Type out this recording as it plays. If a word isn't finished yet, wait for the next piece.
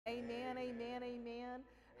Amen, amen, amen.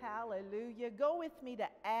 Hallelujah. Go with me to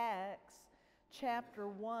Acts chapter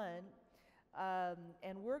 1.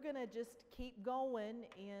 And we're going to just keep going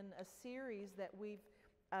in a series that we've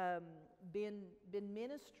been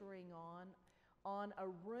ministering on a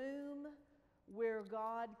room where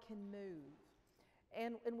God can move.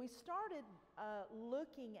 And we started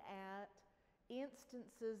looking at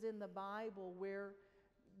instances in the Bible where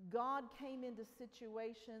God came into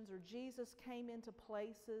situations, or Jesus came into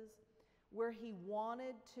places where He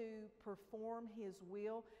wanted to perform His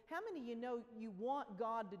will. How many of you know you want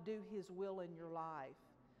God to do His will in your life?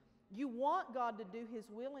 You want God to do His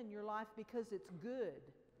will in your life because it's good.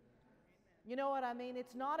 You know what I mean?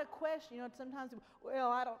 It's not a question. You know, sometimes, well,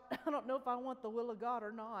 I don't know if I want the will of God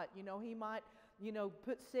or not. You know, He might,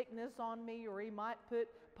 put sickness on me, or He might put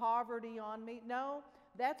poverty on me. No,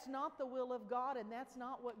 that's not the will of God, and that's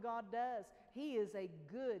not what God does. He is a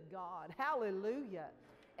good God. Hallelujah.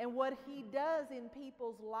 And what He does in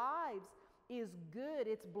people's lives is good.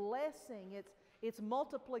 It's blessing. It's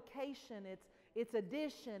multiplication. It's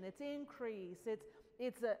addition. It's increase.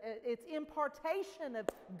 It's impartation of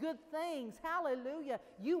good things. Hallelujah.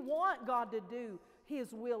 You want God to do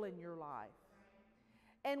His will in your life.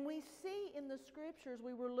 And we see in the scriptures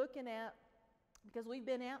we were looking at, because we've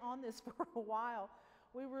been out on this for a while,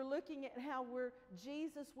 we were looking at how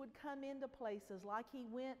Jesus would come into places like He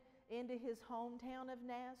went into His hometown of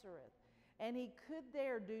Nazareth. And He could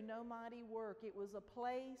there do no mighty work. It was a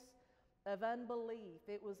place of unbelief.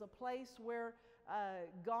 It was a place where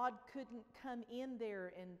God couldn't come in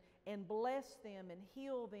there and bless them and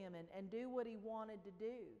heal them and do what He wanted to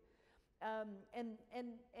do.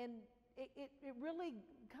 It really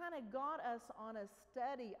kind of got us on a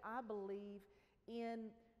study, I believe,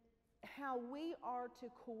 in how we are to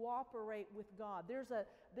cooperate with God. There's a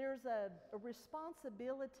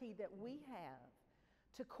responsibility that we have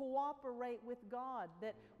to cooperate with God,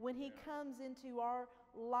 that when He comes into our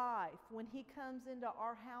life, when He comes into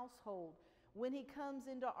our household, when He comes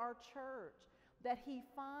into our church, that He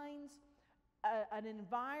finds an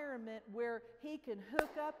environment where He can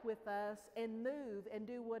hook up with us and move and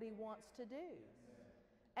do what He wants to do.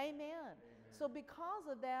 Amen. So because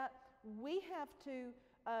of that, we have to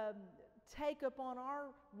take upon our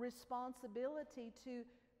responsibility to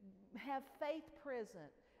have faith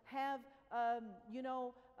present, have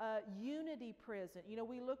unity present. You know,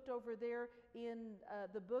 we looked over there in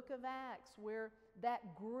the book of Acts where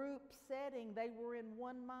that group setting, they were in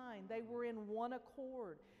one mind, they were in one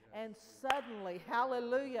accord. And suddenly,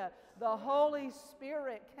 hallelujah, the Holy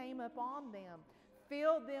Spirit came upon them,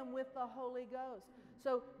 filled them with the Holy Ghost.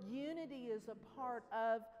 So unity is a part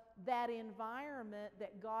of that environment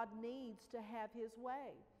that God needs to have His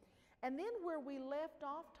way. And then where we left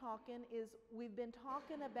off talking is we've been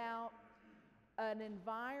talking about an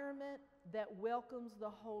environment that welcomes the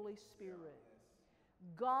Holy Spirit.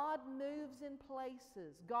 God moves in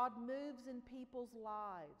places. God moves in people's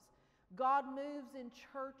lives. God moves in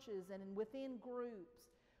churches and within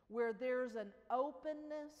groups where there's an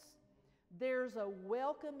openness, there's a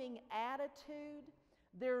welcoming attitude,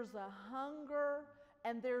 there's a hunger,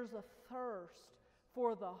 and there's a thirst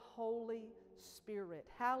for the Holy Spirit.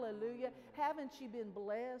 Hallelujah. Haven't you been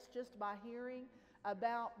blessed just by hearing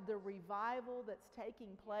about the revival that's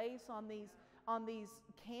taking place on these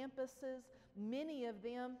campuses? Many of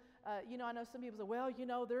them, I know some people say,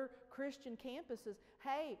 well, they're Christian campuses.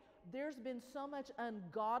 Hey, there's been so much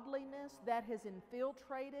ungodliness that has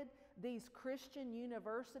infiltrated these Christian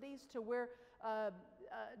universities to where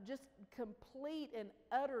just complete and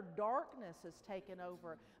utter darkness has taken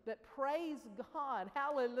over. But praise God,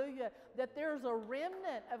 hallelujah, that there's a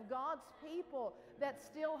remnant of God's people that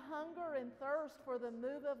still hunger and thirst for the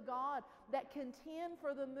move of God, that contend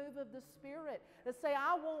for the move of the Spirit, that say,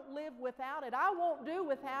 I won't live without it. I won't do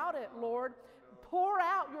without it, Lord. Pour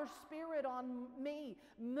out your Spirit on me.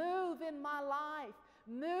 Move in my life.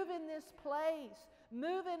 Move in this place.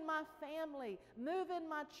 Move in my family. Move in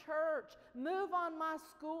my church. Move on my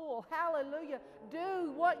school. Hallelujah.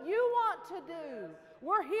 Do what you want to do.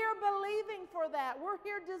 We're here believing for that. We're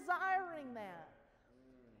here desiring that.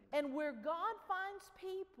 And where God finds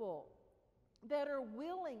people that are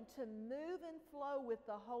willing to move and flow with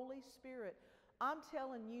the Holy Spirit, I'm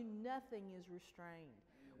telling you, nothing is restrained.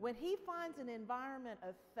 When He finds an environment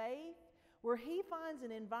of faith, where He finds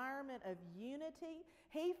an environment of unity,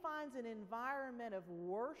 He finds an environment of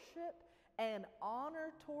worship and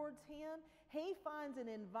honor towards Him, He finds an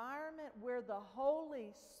environment where the Holy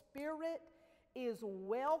Spirit is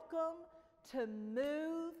welcome to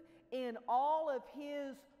move in all of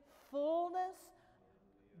His fullness.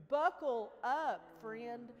 Buckle up,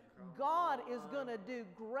 friend. God is going to do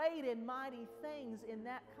great and mighty things in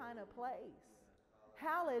that kind of place.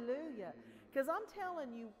 Hallelujah. Because I'm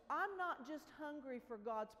telling you, I'm not just hungry for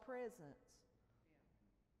God's presence.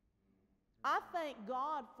 I thank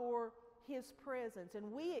God for His presence,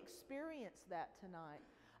 and we experienced that tonight.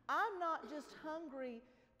 I'm not just hungry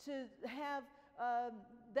to have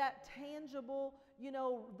that tangible,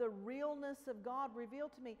 the realness of God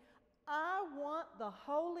revealed to me. I want the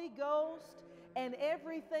Holy Ghost and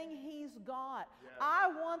everything He's got. I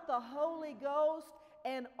want the Holy Ghost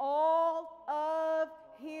and all of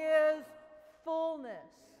His fullness.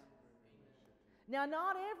 Now,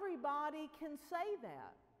 not everybody can say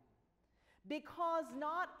that, because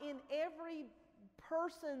not in every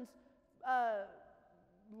person's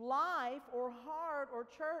life or heart or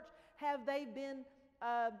church have they been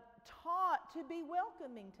taught to be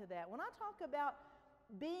welcoming to that. When I talk about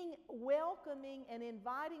being welcoming and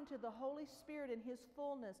inviting to the Holy Spirit in His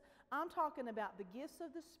fullness, I'm talking about the gifts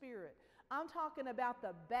of the Spirit. I'm talking about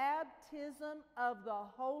the baptism of the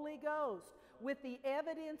Holy Ghost with the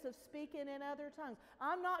evidence of speaking in other tongues.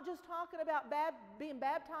 I'm not just talking about being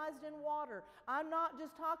baptized in water. I'm not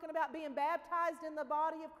just talking about being baptized in the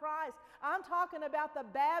body of Christ. I'm talking about the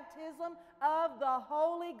baptism of the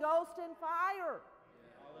Holy Ghost and fire.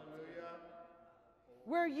 Hallelujah.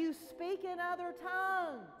 Where you speak in other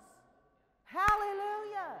tongues.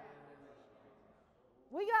 Hallelujah.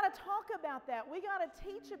 We got to talk about that. We got to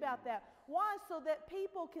teach about that. Why? So that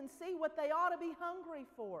people can see what they ought to be hungry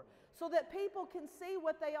for. So that people can see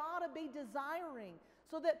what they ought to be desiring.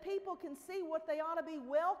 So that people can see what they ought to be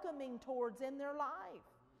welcoming towards in their life.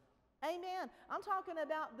 Amen. I'm talking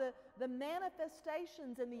about the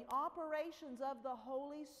manifestations and the operations of the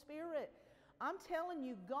Holy Spirit. I'm telling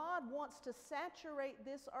you, God wants to saturate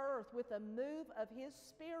this earth with a move of His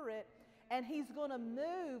Spirit, and He's going to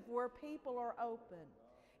move where people are open.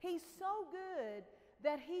 He's so good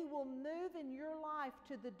that He will move in your life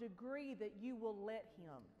to the degree that you will let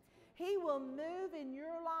Him. He will move in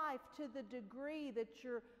your life to the degree that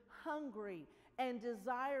you're hungry and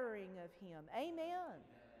desiring of Him. Amen.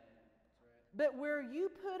 But where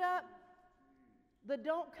you put up the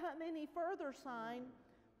 "don't come any further" sign,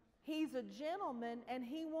 He's a gentleman, and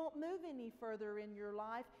He won't move any further in your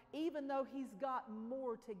life, even though He's got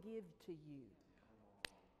more to give to you.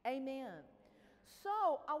 Amen.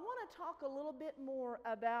 So, I want to talk a little bit more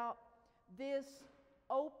about this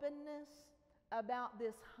openness, about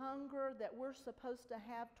this hunger that we're supposed to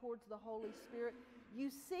have towards the Holy Spirit.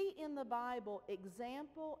 You see in the Bible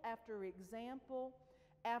example after example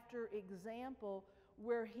after example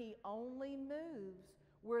where He only moves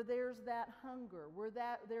where there's that hunger, where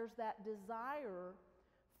there's that desire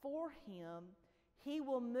for Him. He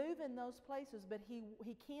will move in those places, but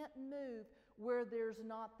He can't move where there's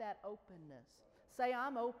not that openness. Say,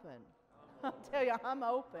 I'm open. I'll tell you, I'm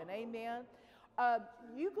open. Amen.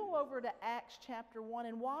 You go over to Acts chapter 1,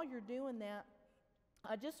 and while you're doing that,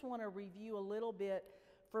 I just want to review a little bit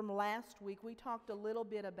from last week. We talked a little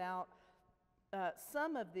bit about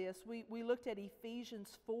some of this. We looked at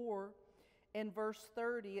Ephesians 4. In verse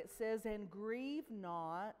 30, it says, "And grieve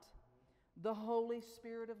not the Holy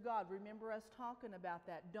Spirit of God." Remember us talking about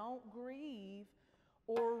that. Don't grieve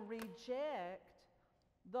or reject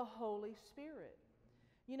the Holy Spirit.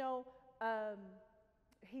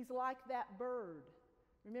 He's like that bird.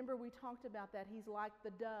 Remember we talked about that. He's like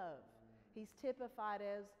the dove. He's typified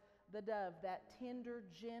as the dove, that tender,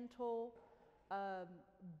 gentle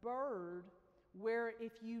bird, where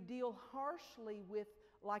if you deal harshly with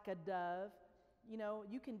like a dove,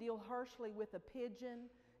 you can deal harshly with a pigeon,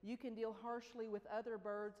 you can deal harshly with other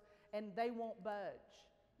birds, and they won't budge.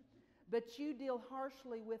 But you deal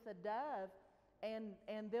harshly with a dove, and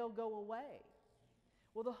they'll go away.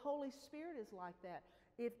 Well, the Holy Spirit is like that.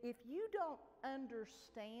 If you don't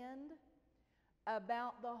understand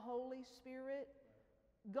about the Holy Spirit,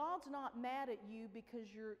 God's not mad at you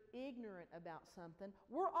because you're ignorant about something.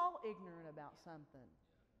 We're all ignorant about something.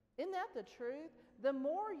 Isn't that the truth? The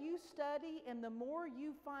more you study and the more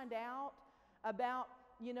you find out about,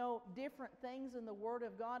 different things in the Word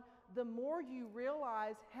of God, the more you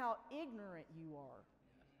realize how ignorant you are.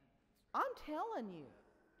 I'm telling you.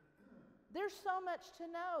 There's so much to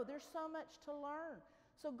know. There's so much to learn.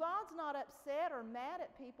 So God's not upset or mad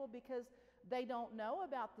at people because they don't know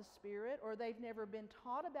about the Spirit or they've never been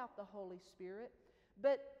taught about the Holy Spirit.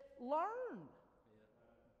 But learn.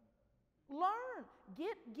 Learn.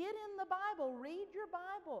 Get in the Bible. Read your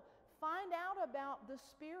Bible. Find out about the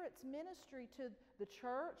Spirit's ministry to the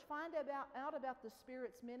church. Find out about the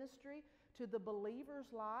Spirit's ministry to the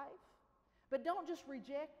believer's life. But don't just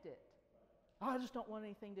reject it. Oh, I just don't want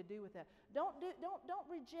anything to do with that. Don't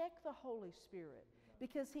reject the Holy Spirit,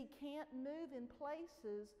 because He can't move in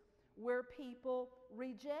places where people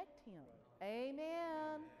reject Him. Amen.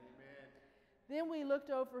 Amen. Then we looked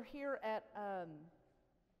over here at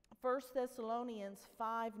 1 Thessalonians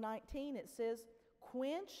 5:19. It says,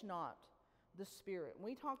 quench not the Spirit.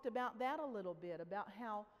 We talked about that a little bit, about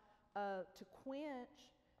how to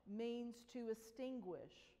quench means to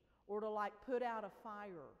extinguish or to like put out a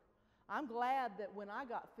fire. I'm glad that when I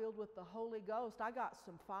got filled with the Holy Ghost, I got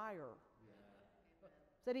some fire. Yeah.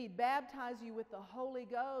 Said He'd baptize you with the Holy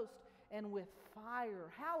Ghost and with fire.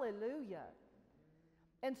 Hallelujah.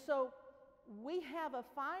 And so we have a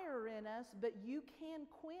fire in us, but you can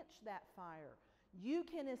quench that fire. You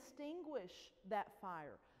can extinguish that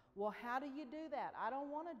fire. Well, how do you do that? I don't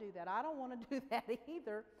want to do that. I don't want to do that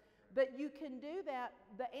either. But you can do that.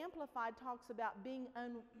 The Amplified talks about being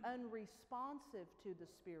unresponsive to the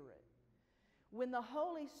Spirit. When the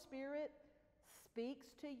Holy Spirit speaks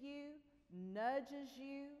to you, nudges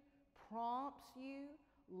you, prompts you,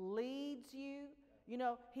 leads you, you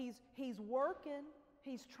know, He's working.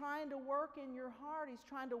 He's trying to work in your heart. He's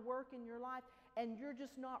trying to work in your life, and you're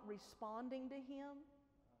just not responding to Him.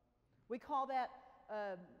 We call that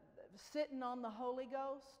sitting on the Holy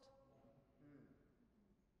Ghost.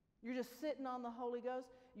 You're just sitting on the Holy Ghost.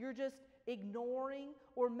 You're just ignoring,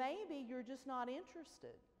 or maybe you're just not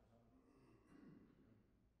interested.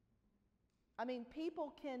 I mean,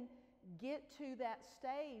 people can get to that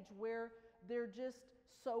stage where they're just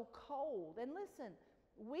so cold. And listen,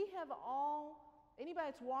 we have all, anybody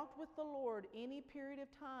that's walked with the Lord any period of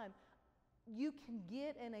time, you can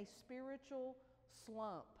get in a spiritual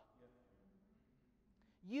slump.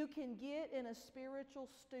 You can get in a spiritual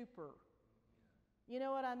stupor. You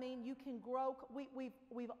know what I mean? You can grow.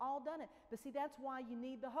 We've all done it. But see, that's why you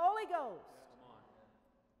need the Holy Ghost.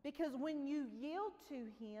 Because when you yield to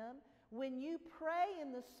Him, when you pray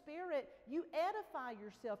in the Spirit, you edify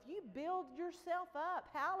yourself. You build yourself up.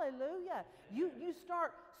 Hallelujah. You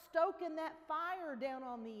start stoking that fire down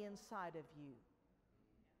on the inside of you.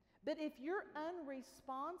 But if you're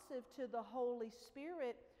unresponsive to the Holy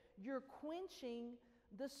Spirit, you're quenching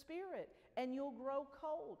the Spirit, and you'll grow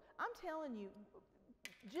cold. I'm telling you,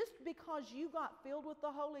 just because you got filled with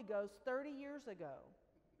the Holy Ghost 30 years ago.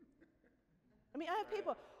 I mean, I have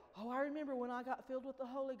people, oh, I remember when I got filled with the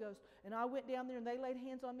Holy Ghost, and I went down there and they laid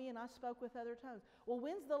hands on me and I spoke with other tongues. Well,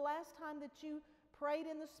 when's the last time that you prayed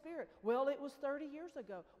in the Spirit? Well, it was 30 years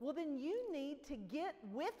ago. Well, then you need to get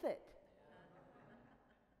with it.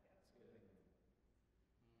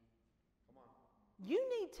 You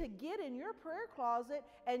need to get in your prayer closet,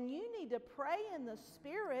 and you need to pray in the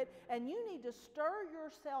Spirit, and you need to stir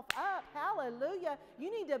yourself up. Hallelujah.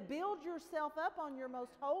 You need to build yourself up on your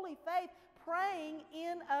most holy faith, praying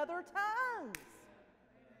in other tongues.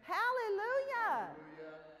 Hallelujah.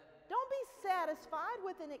 Don't be satisfied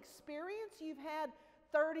with an experience you've had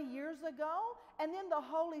 30 years ago, and then the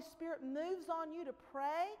Holy Spirit moves on you to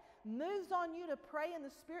pray, moves on you to pray in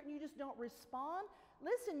the Spirit, and you just don't respond.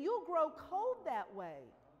 Listen, you'll grow cold that way.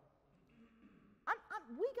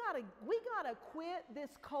 We gotta quit this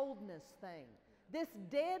coldness thing, this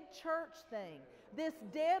dead church thing, this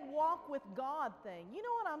dead walk with God thing. You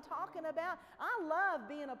know what I'm talking about? I love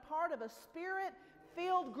being a part of a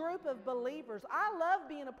Spirit-filled group of believers. I love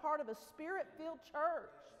being a part of a Spirit-filled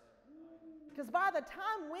church. Because by the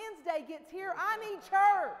time Wednesday gets here, I need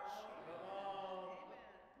church.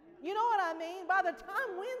 You know what I mean? By the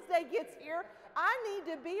time Wednesday gets here, I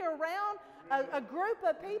need to be around a group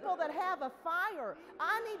of people that have a fire.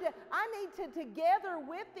 I need to together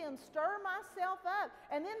with them stir myself up.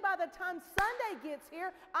 And then by the time Sunday gets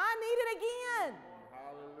here, I need it again.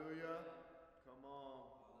 Hallelujah. Come on.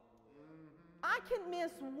 Mm-hmm. I can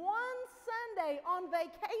miss one Sunday on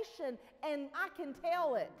vacation and I can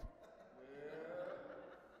tell it.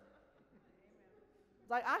 It's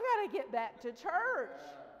like, I got to get back to church.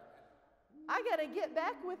 I got to get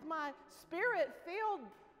back with my Spirit-filled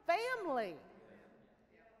family.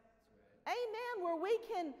 Amen. Where we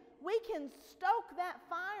can stoke that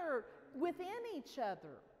fire within each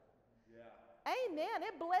other. Yeah. Amen.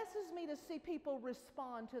 It blesses me to see people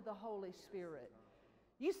respond to the Holy Spirit.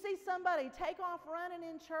 You see somebody take off running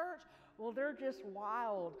in church, well, they're just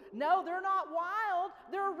wild. No, they're not wild.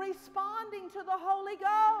 They're responding to the Holy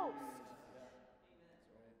Ghost.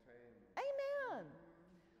 Amen.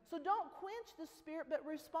 So don't quench the Spirit, but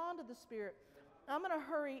respond to the Spirit. I'm going to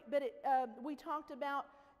hurry, but we talked about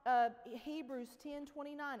Hebrews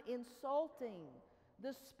 10:29, insulting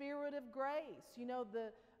the Spirit of grace. You know,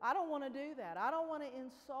 I don't want to do that. I don't want to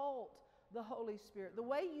insult the Holy Spirit. The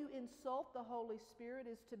way you insult the Holy Spirit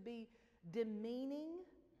is to be demeaning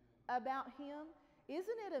about Him.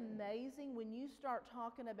 Isn't it amazing when you start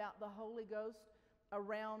talking about the Holy Ghost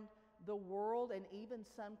around the world and even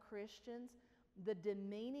some Christians, the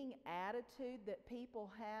demeaning attitude that people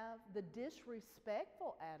have, the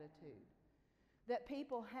disrespectful attitude that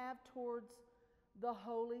people have towards the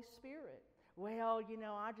Holy Spirit? Well,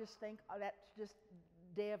 I just think that's just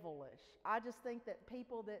devilish. I just think that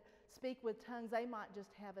people that speak with tongues, they might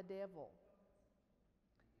just have a devil.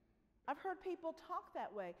 I've heard people talk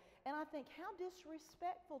that way, and I think, how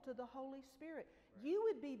disrespectful to the Holy Spirit. Right. You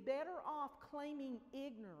would be better off claiming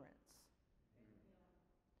ignorance.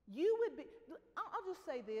 You would be, I'll just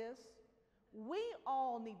say this, we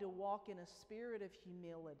all need to walk in a spirit of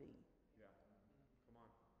humility. Yeah. Come on.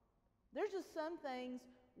 There's just some things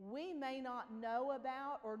we may not know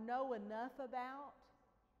about or know enough about,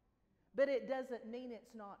 but it doesn't mean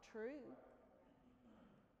it's not true.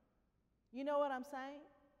 You know what I'm saying?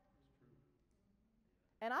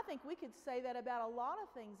 And I think we could say that about a lot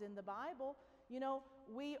of things in the Bible.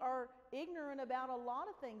 We are ignorant about a lot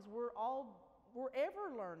of things. We're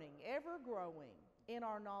ever learning, ever growing in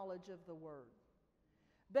our knowledge of the Word.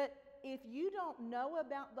 But if you don't know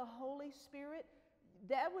about the Holy Spirit,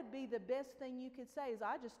 that would be the best thing you could say is,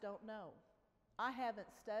 I just don't know. I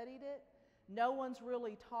haven't studied it. No one's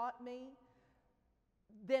really taught me.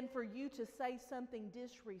 Than for you to say something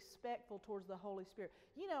disrespectful towards the Holy Spirit.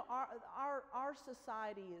 Our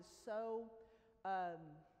society is so, I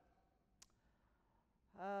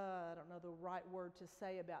don't know the right word to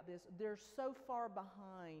say about this. They're so far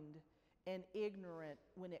behind and ignorant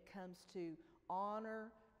when it comes to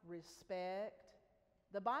honor, respect.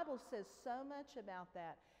 The Bible says so much about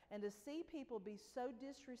that. And to see people be so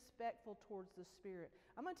disrespectful towards the Spirit.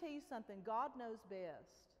 I'm going to tell you something. God knows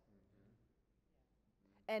best.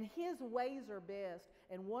 And His ways are best.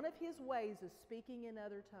 And one of His ways is speaking in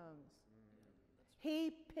other tongues.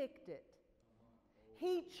 He picked it.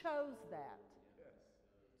 He chose that.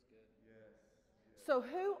 Yes. So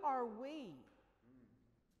who are we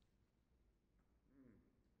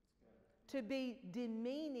to be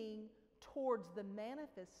demeaning towards the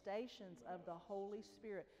manifestations of the Holy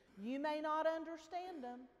Spirit? You may not understand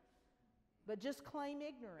them, but just claim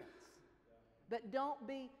ignorance. But don't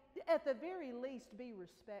be, at the very least, be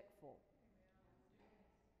respectful.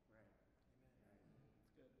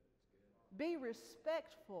 Be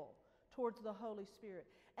respectful towards the Holy Spirit.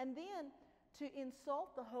 And then to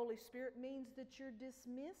insult the Holy Spirit means that you're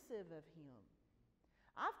dismissive of Him.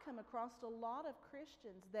 I've come across a lot of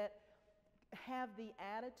Christians that have the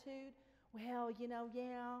attitude, well,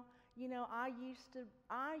 I used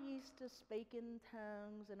to speak in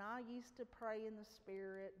tongues and I used to pray in the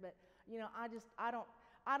Spirit, but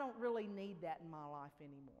I don't really need that in my life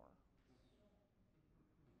anymore.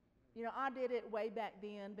 I did it way back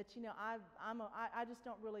then, but I just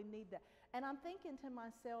don't really need that. And I'm thinking to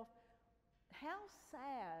myself, how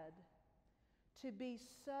sad to be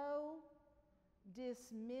so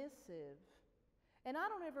dismissive. And I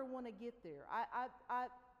don't ever want to get there.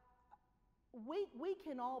 We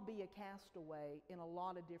can all be a castaway in a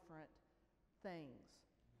lot of different things,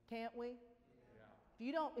 can't we?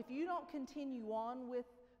 Yeah. If you don't continue on with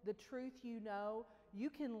the truth you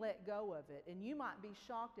can let go of it. And you might be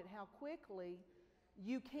shocked at how quickly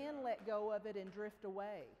you can let go of it and drift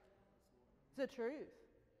away. It's the truth.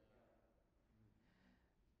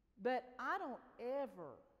 But I don't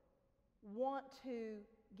ever want to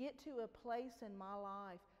get to a place in my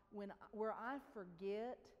life where I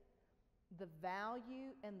forget the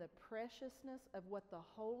value and the preciousness of what the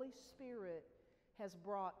Holy Spirit has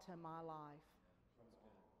brought to my life.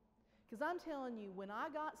 Because I'm telling you, when I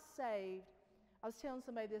got saved, I was telling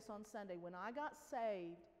somebody this on Sunday, when I got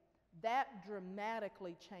saved, that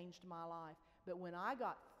dramatically changed my life. But when I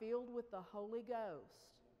got filled with the Holy Ghost,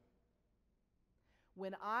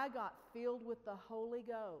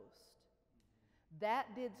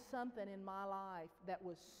 that did something in my life that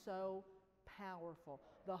was so powerful.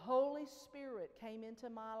 The Holy Spirit came into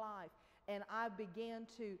my life, and I began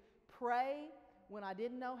to pray when I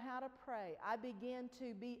didn't know how to pray. I began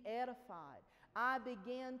to be edified. I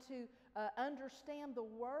began to understand the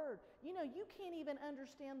Word. You can't even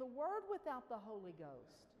understand the Word without the Holy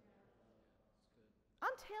Ghost.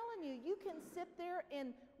 I'm telling you, you can sit there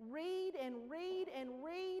and read and read and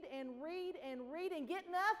read and read and read and get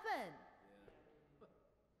nothing.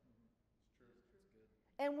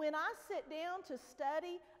 And when I sit down to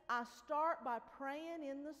study, I start by praying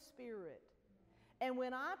in the Spirit. And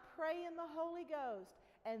when I pray in the Holy Ghost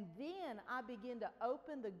And then I begin to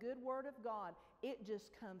open the good Word of God. It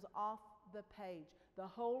just comes off the page. The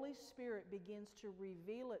Holy Spirit begins to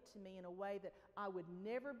reveal it to me in a way that I would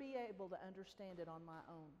never be able to understand it on my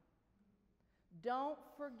own. Don't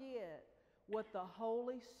forget what the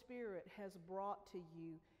Holy Spirit has brought to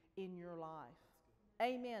you in your life.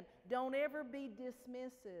 Amen. Don't ever be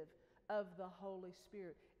dismissive of the Holy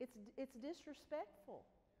Spirit. It's disrespectful.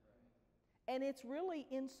 And it's really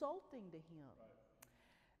insulting to Him.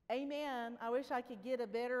 Amen. I wish I could get a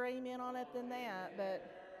better amen on it than that, but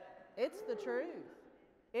it's the truth.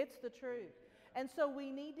 It's the truth. And so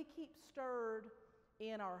we need to keep stirred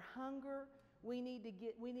in our hunger. We need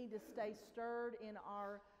to stay stirred in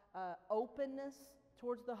our openness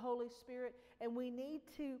towards the Holy Spirit, and we need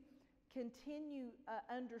to continue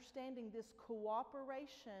understanding this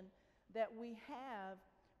cooperation that we have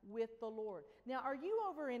with the Lord. Now, are you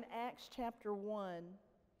over in Acts chapter 1?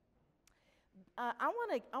 I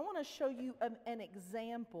want to show you an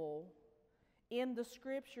example in the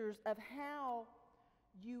Scriptures of how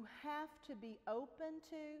you have to be open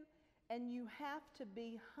to and you have to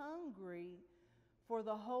be hungry for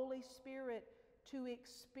the Holy Spirit to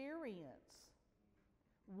experience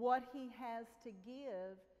what He has to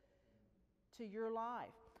give to your life.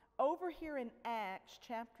 Over here in Acts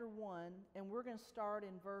chapter 1, and we're going to start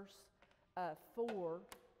in verse 4.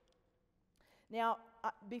 Now,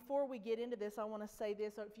 before we get into this, I want to say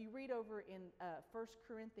this. If you read over in 1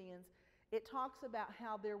 Corinthians, it talks about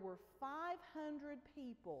how there were 500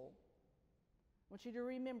 people. I want you to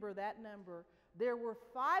remember that number. There were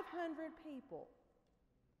 500 people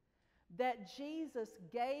that Jesus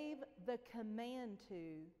gave the command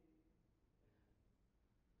to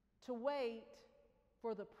wait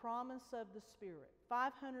for the promise of the Spirit.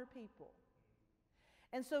 500 people.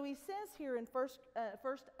 And so he says here in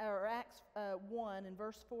Acts 1 in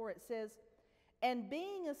verse 4, it says, "And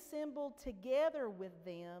being assembled together with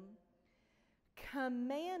them,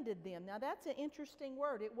 commanded them." Now that's an interesting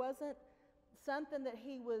word. It wasn't something that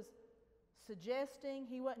he was suggesting.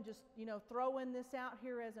 He wasn't just, throwing this out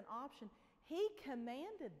here as an option. He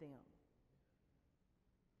commanded them.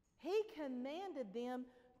 He commanded them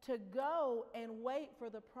to go and wait for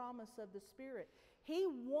the promise of the Spirit. He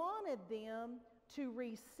wanted them to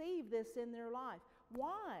receive this in their life.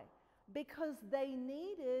 Why? Because they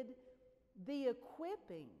needed the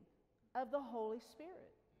equipping of the Holy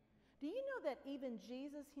Spirit. Do you know that even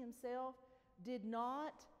Jesus Himself did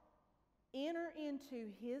not enter into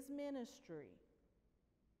His ministry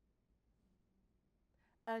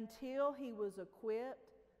until He was equipped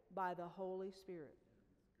by the Holy Spirit?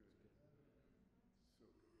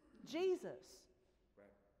 Jesus.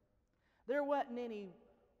 There wasn't any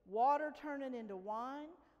water turning into wine.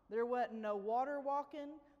 There wasn't no water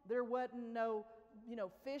walking. There wasn't no,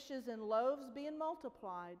 fishes and loaves being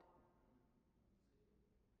multiplied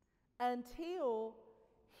until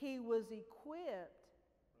He was equipped.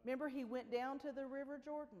 Remember, He went down to the River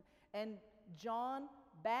Jordan and John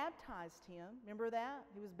baptized Him. Remember that?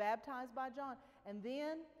 He was baptized by John. And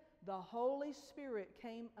then the Holy Spirit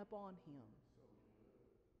came upon Him.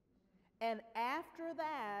 And after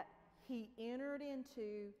that, He entered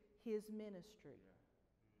into His ministry.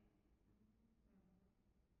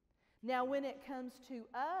 Now, when it comes to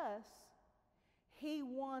us, He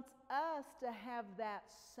wants us to have that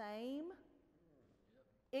same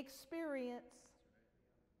experience.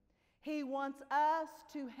 He wants us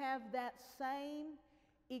to have that same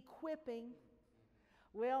equipping.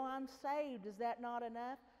 Well, I'm saved. Is that not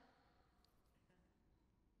enough?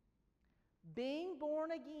 Being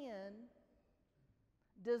born again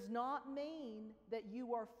does not mean that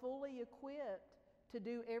you are fully equipped to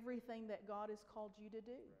do everything that God has called you to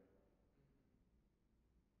do.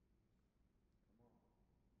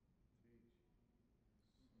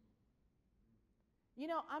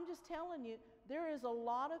 I'm just telling you, there is a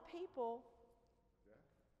lot of people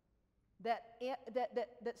that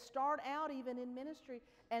start out even in ministry,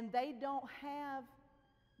 and they don't have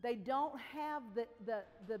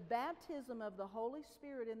the baptism of the Holy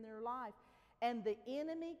Spirit in their life, and the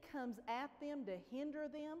enemy comes at them to hinder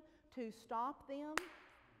them, to stop them.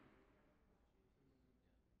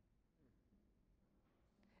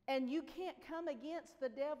 And you can't come against the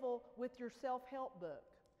devil with your self-help book.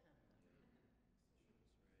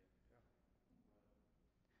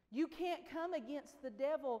 You can't come against the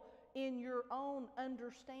devil in your own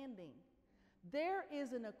understanding. There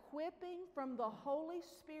is an equipping from the Holy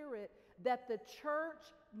Spirit that the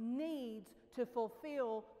church needs to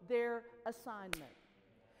fulfill their assignment.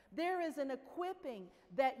 There is an equipping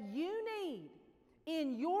that you need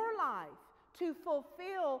in your life to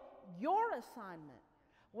fulfill your assignment.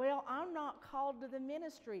 Well, I'm not called to the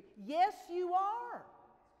ministry. Yes, you are.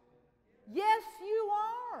 Yes, you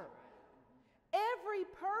are. Every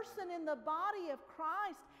person in the body of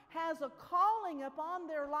Christ has a calling upon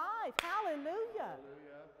their life. Hallelujah.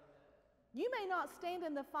 You may not stand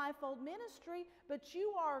in the fivefold ministry, but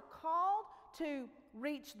you are called to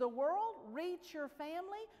reach the world, reach your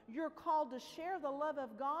family. You're called to share the love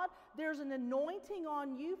of God. There's an anointing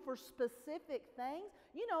on you for specific things.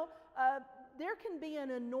 You know, there can be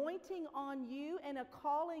an anointing on you and a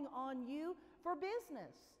calling on you for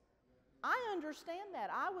business. I understand that.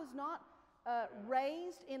 I was not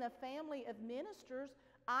raised in a family of ministers.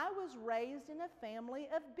 I was raised in a family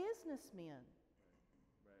of businessmen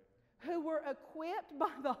who were equipped by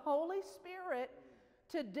the Holy Spirit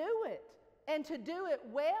to do it, and to do it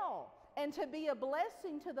well, and to be a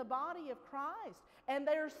blessing to the body of Christ. And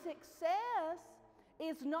their success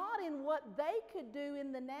is not in what they could do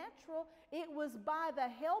in the natural. It was by the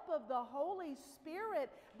help of the Holy Spirit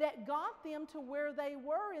that got them to where they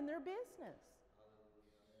were in their business.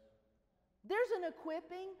 There's an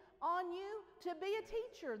equipping on you to be a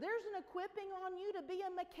teacher. There's an equipping on you to be a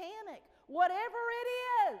mechanic. Whatever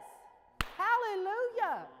it is,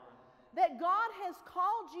 hallelujah, that God has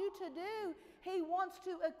called you to do, He wants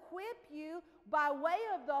to equip you by way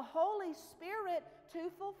of the Holy Spirit to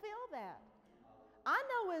fulfill that. I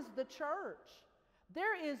know as the church,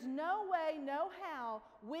 there is no way, no how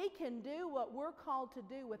we can do what we're called to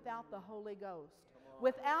do without the Holy Ghost,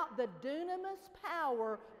 without the dunamis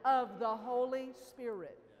power of the Holy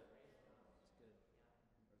Spirit.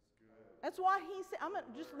 That's why He said,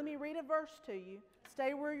 let me read a verse to you.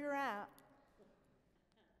 Stay where you're at.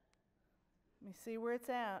 Let me see where it's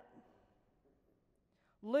at.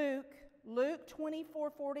 Luke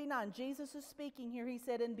 24:49. Jesus is speaking here. He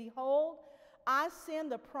said, "And behold, I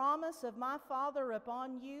send the promise of my Father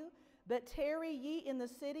upon you, but tarry ye in the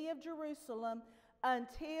city of Jerusalem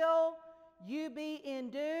until you be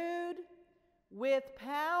endued with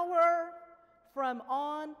power from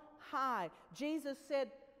on high." Jesus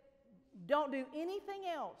said, don't do anything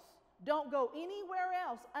else. Don't go anywhere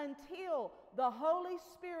else until the Holy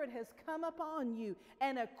Spirit has come upon you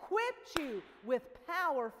and equipped you with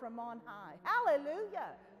power from on high. Hallelujah.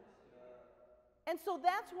 And so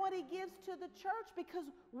that's what He gives to the church because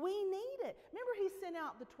we need it. Remember He sent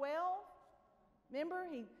out the 12? Remember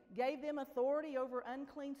He gave them authority over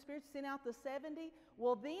unclean spirits, sent out the 70?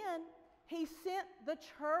 Well, then He sent the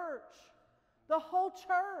church, the whole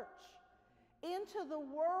church, into the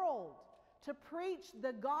world to preach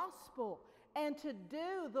the gospel and to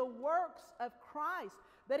do the works of Christ.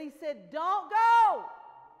 But He said, don't go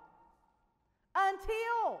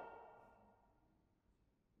until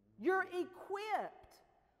you're equipped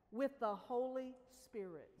with the Holy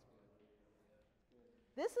Spirit.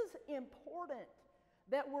 This is important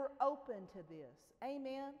that we're open to this.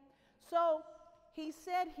 Amen. So He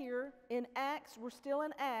said here in Acts, we're still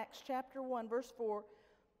in Acts chapter 1 verse 4,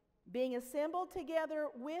 being assembled together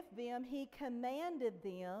with them, He commanded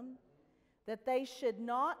them that they should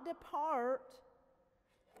not depart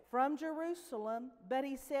from Jerusalem, but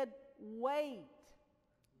He said, wait.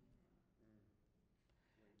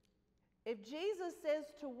 If Jesus says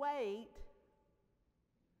to wait,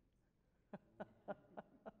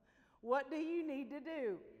 what do you need to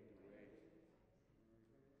do?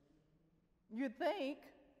 You'd think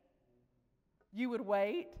you would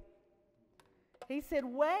wait. He said,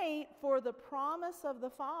 wait for the promise of the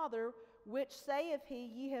Father, which saith He,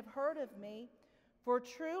 ye have heard of me. For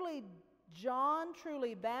truly John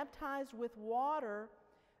truly baptized with water,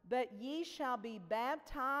 but ye shall be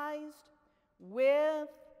baptized with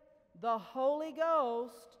the Holy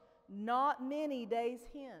Ghost not many days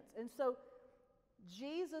hence. And so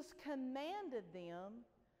Jesus commanded them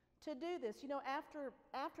to do this. You know,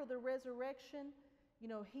 after the resurrection, you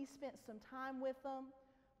know, He spent some time with them,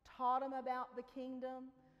 taught them about the kingdom,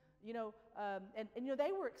 you know, and you know,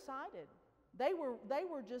 they were excited. They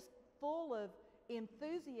were just full of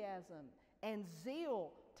enthusiasm and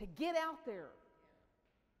zeal to get out there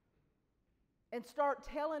and start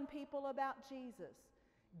telling people about Jesus.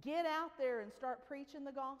 Get out there and start preaching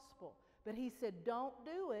the gospel. But He said, don't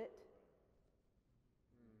do it.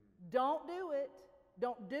 Don't do it.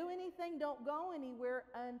 Don't do anything. Don't go anywhere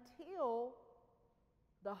until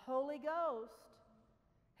the Holy Ghost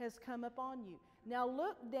has come upon you. Now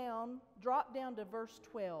look down, drop down to verse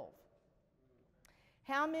 12.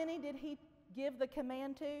 How many did He give the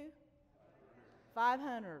command to?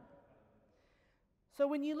 500. So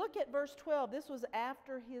when you look at verse 12, this was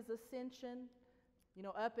after His ascension, you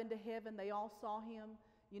know, up into heaven. They all saw Him,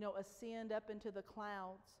 you know, ascend up into the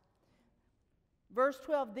clouds. Verse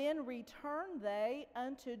 12, then returned they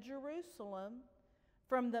unto Jerusalem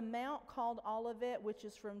from the mount called Olivet, which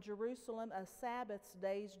is from Jerusalem a Sabbath's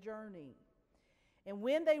day's journey. And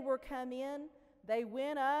when they were come in, they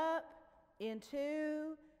went up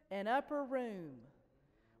into an upper room,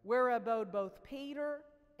 where abode both Peter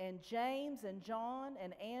and James and John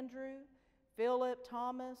and Andrew, Philip,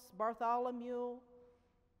 Thomas, Bartholomew,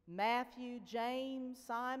 Matthew, James,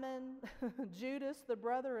 Simon, Judas, the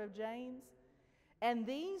brother of James. And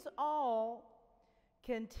these all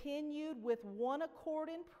continued with one accord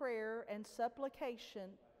in prayer and supplication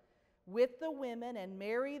with the women and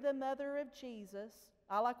Mary, the mother of Jesus.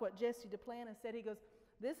 I like what Jesse DePlana said. He goes,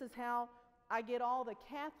 this is how I get all the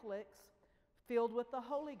Catholics filled with the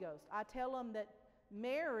Holy Ghost. I tell them that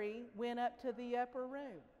Mary went up to the upper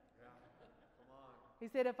room. Yeah. Come on. He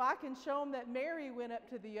said, if I can show them that Mary went up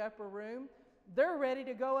to the upper room, they're ready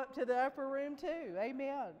to go up to the upper room too.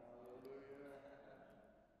 Amen.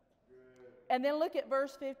 And then look at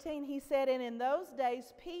verse 15. He said, and in those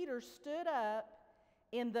days Peter stood up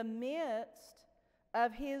in the midst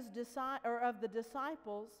of the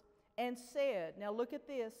disciples and said, now look at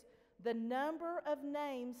this, the number of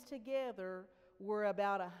names together were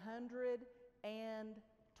about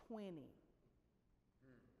 120.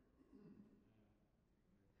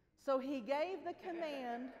 So he gave the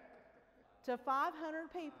command to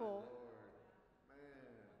 500 people,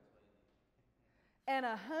 and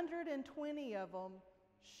 120 of them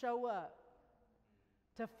show up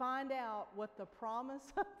to find out what the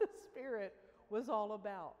promise of the Spirit was all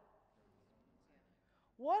about.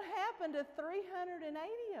 What happened to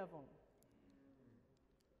 380 of them?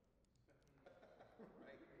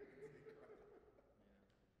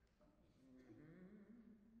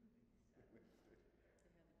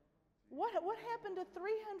 What happened to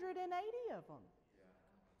 380 of them?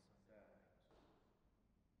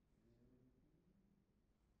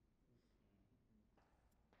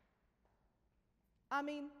 I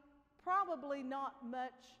mean, probably not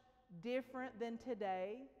much different than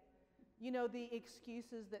today. You know, the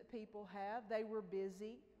excuses that people have. They were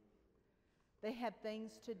busy. They had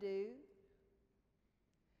things to do.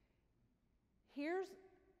 Here's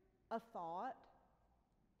a thought.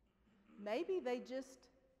 Maybe they just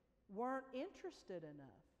weren't interested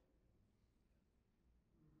enough.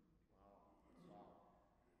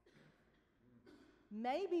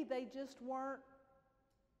 Maybe they just weren't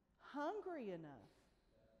hungry enough.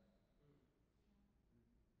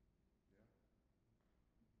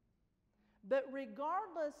 But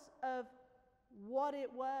regardless of what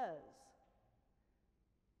it was,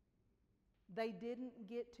 they didn't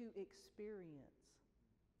get to experience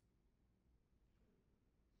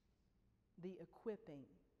the equipping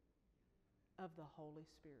of the Holy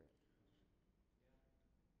Spirit.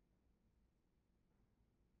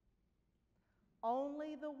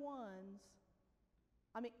 Only the ones,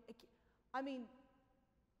 I mean,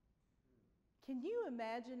 can you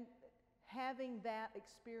imagine having that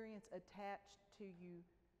experience attached to you,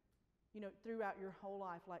 throughout your whole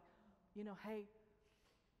life? Like, hey,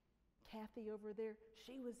 Kathy over there,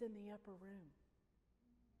 she was in the upper room.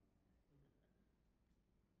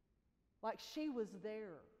 Like she was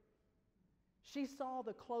there. She saw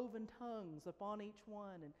the cloven tongues upon each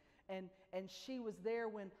one, and she was there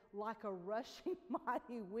when, like a rushing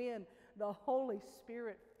mighty wind, the Holy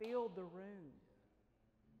Spirit filled the room.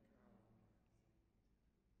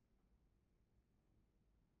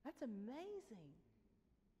 That's amazing.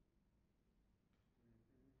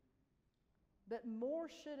 But more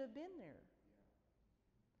should have been there.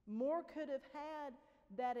 More could have had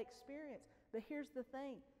that experience. But here's the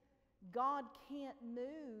thing. God can't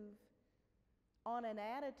move on an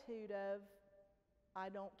attitude of, I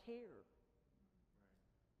don't care.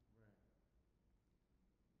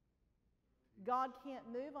 God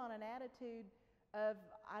can't move on an attitude of,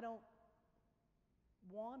 I don't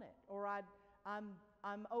want it, or I'm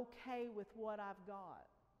okay with what I've got.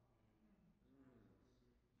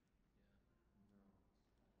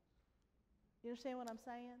 You understand what I'm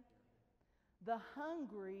saying? The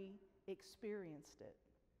hungry experienced it.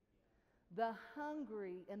 The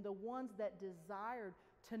hungry and the ones that desired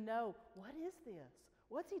to know, what is this?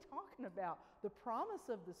 What's he talking about? The promise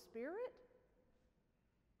of the Spirit?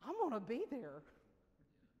 I'm going to be there.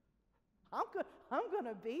 I'm going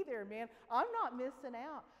to be there, man. I'm not missing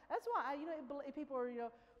out. That's why, people are,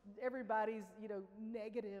 everybody's,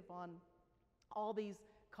 negative on all these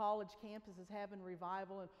college campuses having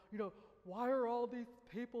revival, and, why are all these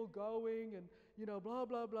people going, and, blah,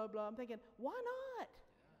 blah, blah, blah. I'm thinking, why not?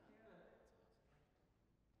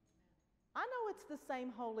 I know it's the same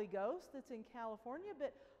Holy Ghost that's in California,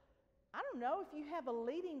 but I don't know if you have a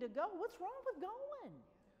leading to go. What's wrong with going?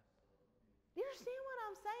 Do you understand what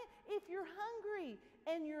I'm saying? If you're hungry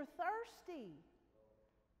and you're thirsty,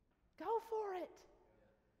 go for it.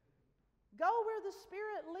 Go where the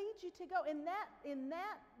Spirit leads you to go. In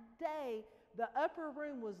that day, the upper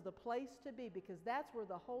room was the place to be because that's where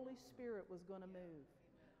the Holy Spirit was going to move.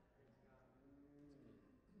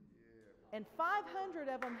 And 500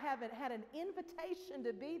 of them had an invitation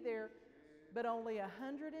to be there, but only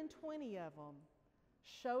 120 of them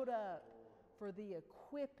showed up for the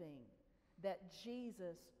equipping that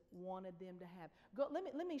Jesus wanted them to have.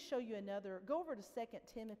 Let me show you another. Go over to 2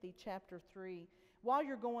 Timothy chapter 3. While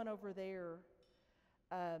you're going over there,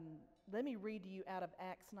 let me read to you out of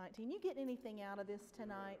Acts 19. You get anything out of this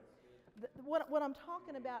tonight? What I'm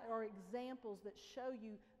talking about are examples that show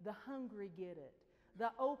you the hungry get it, the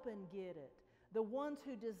open get it, the ones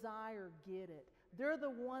who desire get it. They're the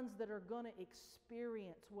ones that are going to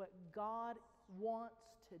experience what God wants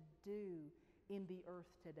to do in the earth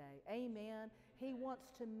today. Amen. He wants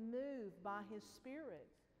to move by His Spirit.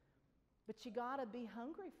 But you got to be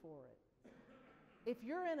hungry for it. If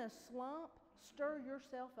you're in a slump, stir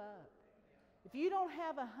yourself up. If you don't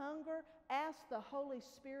have a hunger, ask the Holy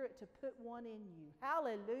Spirit to put one in you.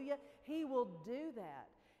 Hallelujah. He will do that.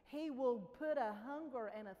 He will put a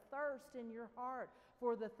hunger and a thirst in your heart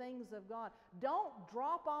for the things of God. Don't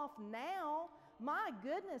drop off now. My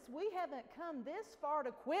goodness, we haven't come this far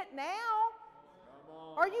to quit now.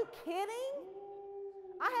 Are you kidding?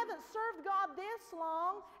 I haven't served God this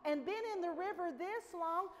long and been in the river this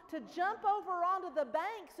long to jump over onto the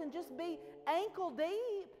banks and just be ankle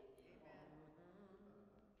deep.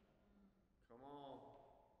 Come on.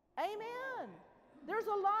 Amen. There's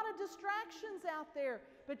a lot of distractions out there,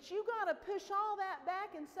 but you got to push all that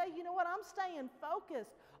back and say, you know what, I'm staying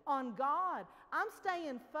focused on God. I'm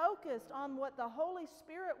staying focused on what the Holy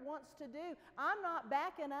Spirit wants to do. I'm not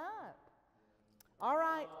backing up. All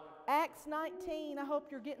right, Acts 19. I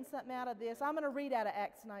hope you're getting something out of this. I'm going to read out of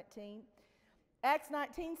Acts 19. Acts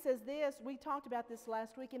 19 says this. We talked about this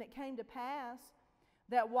last week, and it came to pass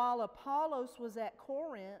that while Apollos was at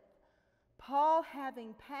Corinth, Paul,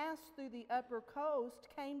 having passed through the upper coast,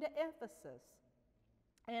 came to Ephesus.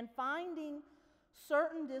 And finding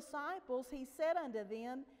certain disciples, he said unto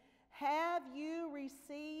them, have you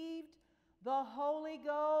received the Holy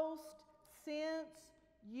Ghost since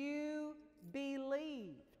you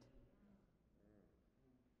believed?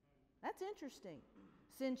 That's interesting.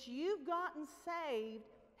 Since you've gotten saved,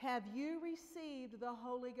 have you received the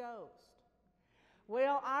Holy Ghost?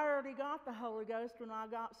 Well, I already got the Holy Ghost when I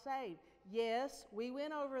got saved. Yes, we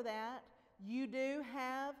went over that. You do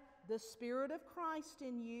have the Spirit of Christ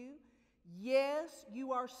in you. Yes,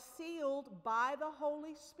 you are sealed by the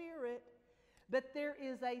Holy Spirit, but there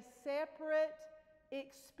is a separate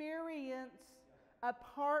experience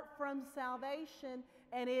apart from salvation,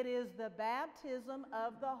 and it is the baptism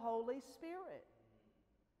of the Holy Spirit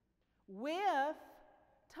with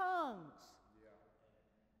tongues.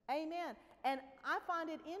 Yeah. Amen. And I find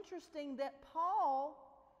it interesting that Paul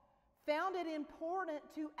found it important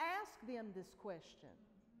to ask them this question.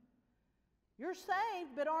 You're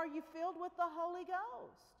saved, but are you filled with the Holy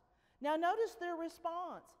Ghost? Now notice their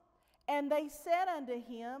response. And they said unto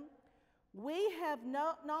him, we have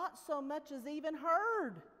not so much as even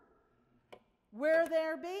heard where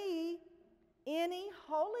there be any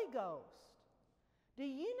Holy Ghost. Do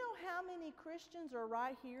you know how many Christians are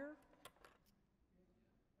right here?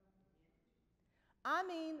 I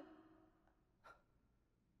mean,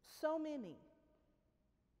 so many.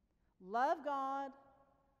 Love God,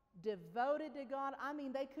 devoted to God. I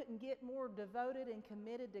mean, they couldn't get more devoted and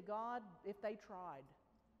committed to God if they tried.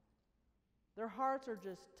 Their hearts are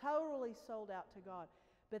just totally sold out to God.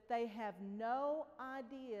 But they have no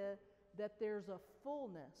idea that there's a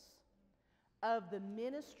fullness of the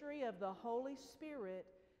ministry of the Holy Spirit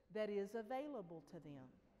that is available to them.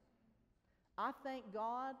 I thank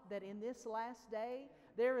God that in this last day,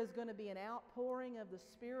 there is going to be an outpouring of the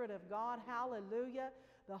Spirit of God. Hallelujah.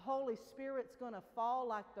 The Holy Spirit's going to fall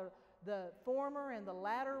like the former and the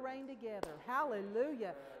latter rain together.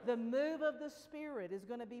 Hallelujah. The move of the Spirit is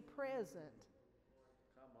going to be present.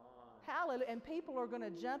 Come on. Hallelujah. And people are going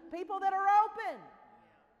to jump. People that are open.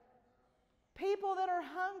 People that are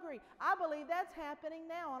hungry. I believe that's happening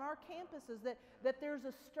now on our campuses, that there's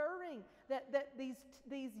a stirring, that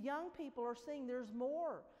these young people are seeing there's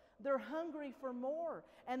more. They're hungry for more,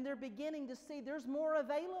 and they're beginning to see there's more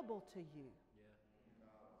available to you.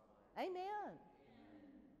 Yeah. Amen.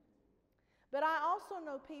 But I also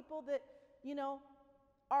know people that,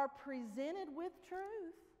 are presented with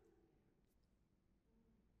truth,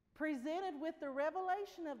 presented with the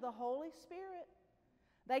revelation of the Holy Spirit.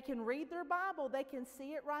 They can read their Bible. They can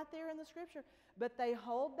see it right there in the Scripture. But they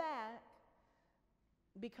hold back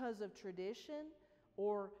because of tradition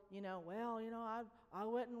or, I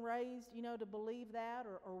wasn't raised, to believe that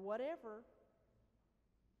or whatever.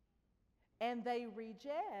 And they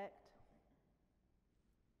reject.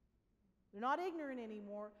 They're not ignorant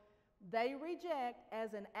anymore. They reject,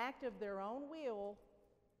 as an act of their own will,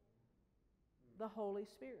 the Holy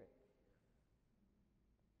Spirit.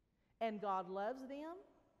 And God loves them,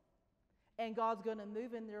 and God's going to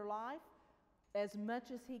move in their life as much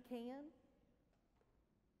as He can,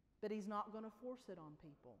 but He's not going to force it on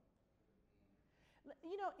people.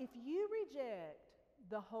 If you reject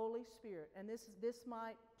the Holy Spirit, and this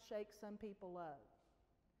might shake some people up,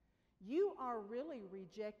 you are really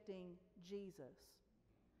rejecting Jesus.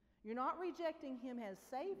 You're not rejecting Him as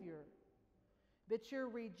Savior, but you're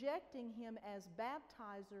rejecting Him as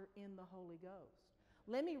baptizer in the Holy Ghost.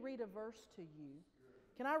 Let me read a verse to you.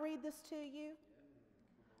 Can I read this to you?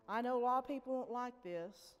 I know a lot of people won't like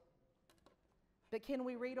this, but can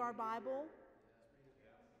we read our Bible?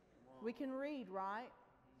 We can read, right?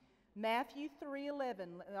 Matthew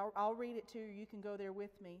 3:11. I'll read it to you. You can go there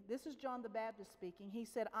with me. This is John the Baptist speaking. He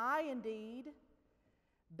said, I indeed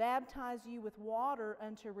baptize you with water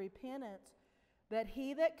unto repentance, but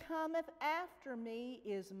he that cometh after me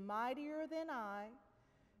is mightier than I,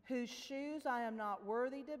 whose shoes I am not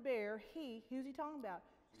worthy to bear. Who's he talking about?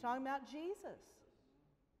 He's talking about Jesus.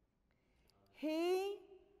 He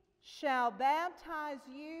shall baptize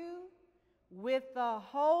you with the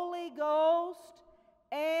Holy Ghost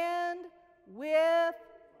and with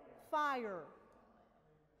fire.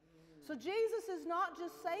 So Jesus is not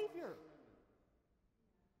just Savior.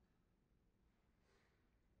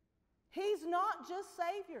 He's not just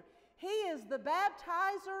Savior. He is the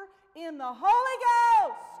baptizer in the Holy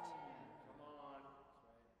Ghost.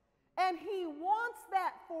 And He wants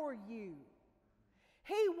that for you.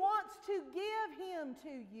 He wants to give Him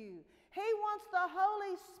to you. He wants the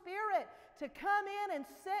Holy Spirit to come in and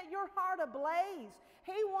set your heart ablaze.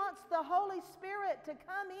 He wants the Holy Spirit to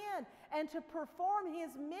come in and to perform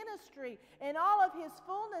His ministry in all of His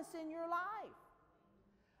fullness in your life.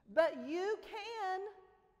 But you can,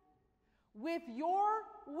 with your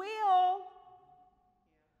will,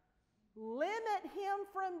 limit Him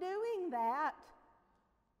from doing that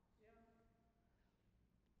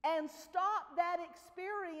and stop that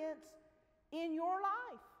experience in your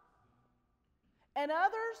life. And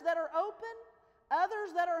others that are open,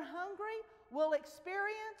 others that are hungry, will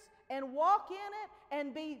experience and walk in it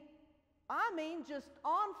and be, just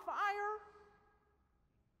on fire,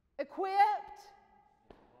 equipped,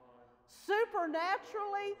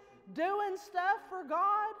 supernaturally doing stuff for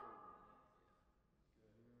God.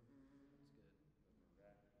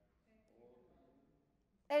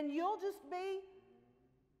 And you'll just be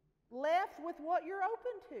left with what you're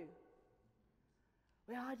open to.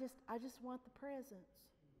 Well, I just want the presence.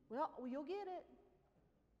 Well, you'll get it.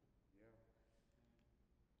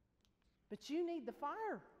 But you need the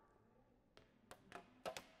fire.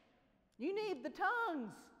 You need the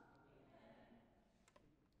tongues.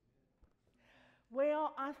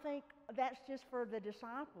 Well, I think that's just for the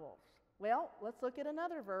disciples. Well, let's look at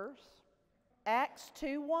another verse. Acts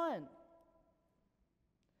 2:1.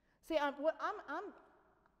 See, I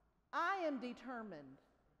am determined.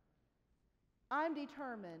 I'm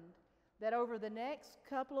determined that over the next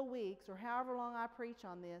couple of weeks, or however long I preach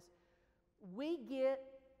on this, we get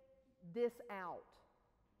this out.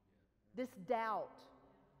 This doubt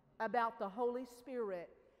about the Holy Spirit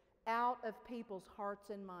out of people's hearts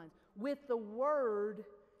and minds. With the Word,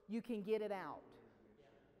 you can get it out.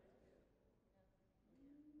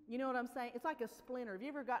 You know what I'm saying? It's like a splinter. Have you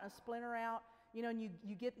ever gotten a splinter out? And you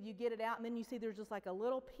get it out, and then you see there's just like a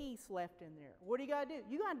little piece left in there. What do? You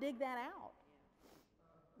got to dig that out.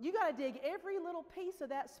 You got to dig every little piece of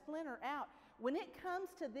that splinter out. When it comes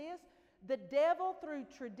to this, the devil, through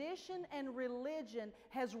tradition and religion,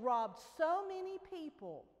 has robbed so many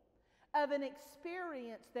people of an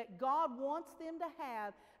experience that God wants them to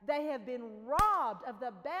have. They have been robbed of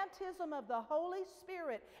the baptism of the Holy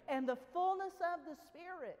Spirit and the fullness of the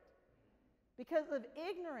Spirit because of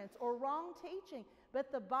ignorance or wrong teaching.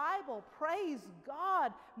 But the Bible, praise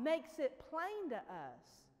God, makes it plain to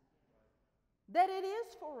us that it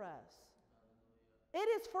is for us. It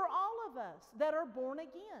is for all of us that are born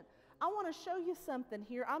again. I want to show you something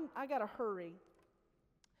here. I got to hurry.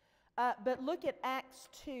 But look at Acts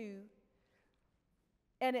 2,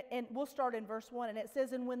 and we'll start in verse 1. And it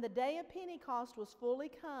says, and when the day of Pentecost was fully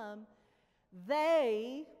come,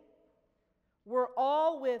 they were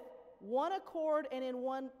all with one accord and in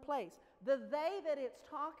one place. The they that it's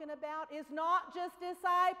talking about is not just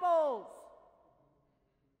disciples.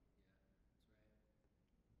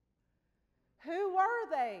 Who were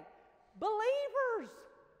they? Believers.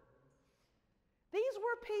 These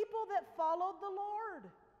were people that followed the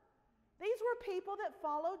Lord. These were people that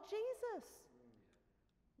followed Jesus.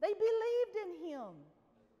 They believed in Him.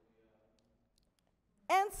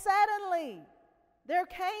 And suddenly there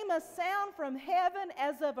came a sound from heaven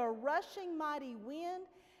as of a rushing mighty wind,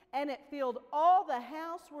 and it filled all the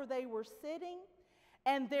house where they were sitting.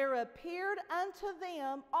 And there appeared unto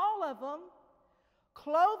them, all of them,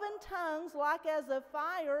 cloven tongues like as of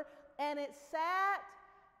fire, and it sat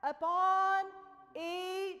upon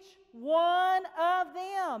each one of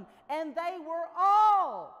them. And they were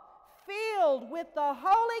all filled with the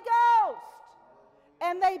Holy Ghost.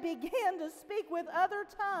 And they began to speak with other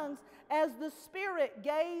tongues as the Spirit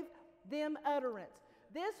gave them utterance.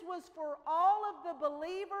 This was for all of the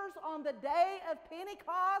believers on the day of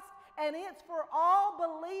Pentecost, and it's for all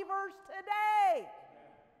believers today.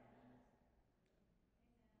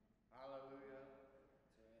 Hallelujah.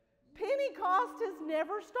 Pentecost has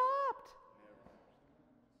never stopped.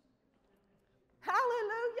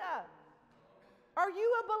 Hallelujah. Are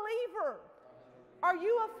you a believer? Are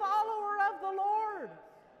you a follower of the Lord?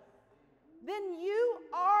 Then you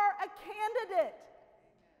are a candidate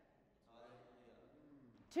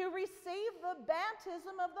to receive the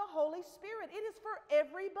baptism of the Holy Spirit. It is for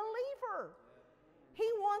every believer. He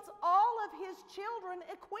wants all of His children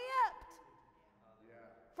equipped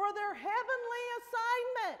for their heavenly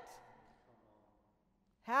assignment.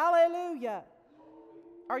 Hallelujah.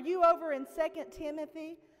 Are you over in 2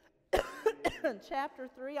 Timothy chapter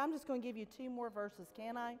 3? I'm just going to give you 2 more verses,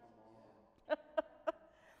 can I?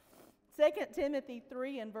 2 Timothy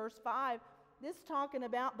 3 and verse 5. This is talking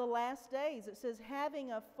about the last days. It says,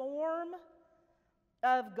 having a form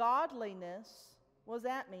of godliness. What does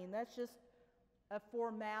that mean? That's just a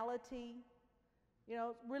formality. You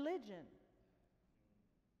know, religion.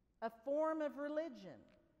 A form of religion.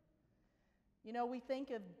 You know, we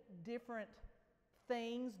think of different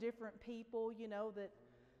things, different people, you know, that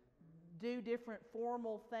do different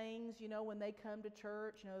formal things, you know, when they come to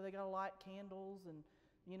church. You know, they got to light candles and,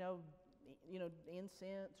 you know,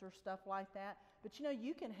 incense or stuff like that. But you know,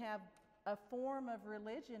 you can have a form of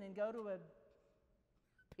religion and go to a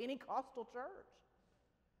Pentecostal church.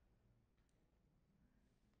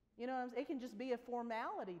 You know, it can just be a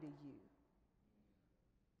formality to you.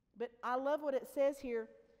 But I love what it says here,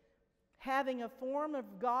 having a form of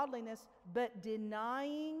godliness, but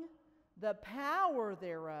denying the power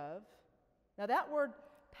thereof. Now that word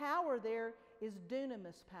power there is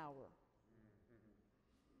dunamis power.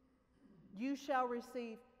 You shall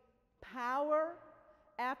receive power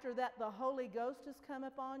after that the Holy Ghost has come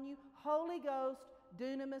upon you. Holy Ghost,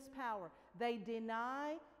 dunamis power. They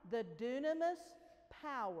deny the dunamis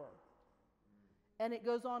power. And it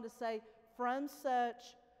goes on to say, from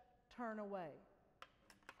such turn away.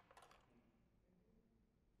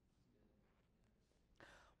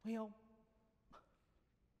 Well,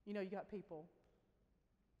 you know, you got people.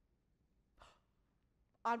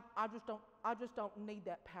 I just don't need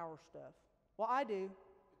that power stuff. Well, I do.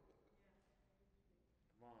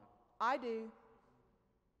 Come on. I do.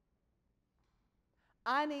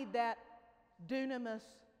 I need that dunamis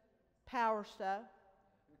power stuff.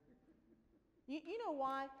 You know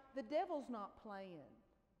why? The devil's not playing.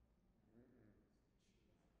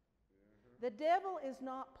 The devil is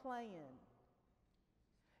not playing.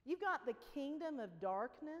 You've got the kingdom of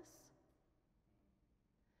darkness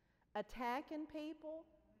attacking people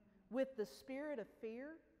with the spirit of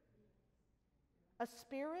fear, a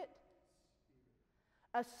spirit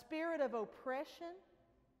of oppression,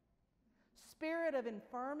 spirit of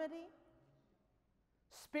infirmity,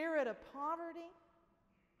 spirit of poverty,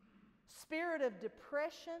 spirit of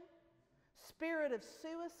depression, spirit of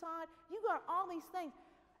suicide. You got all these things,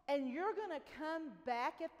 and you're going to come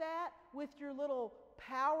back at that with your little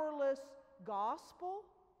powerless gospel?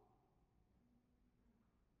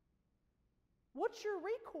 What's your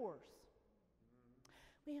recourse?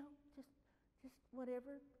 Well, just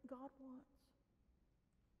whatever God wants.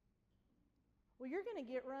 Well, you're going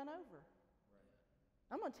to get run over.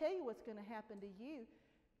 I'm going to tell you what's going to happen to you.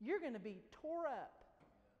 You're going to be tore up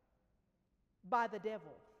by the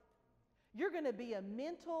devil. You're going to be a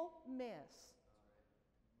mental mess.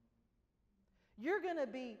 You're going to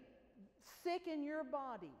be sick in your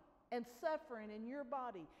body and suffering in your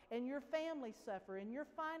body, and your family suffer, and your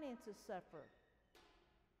finances suffer.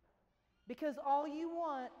 Because all you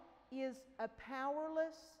want is a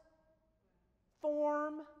powerless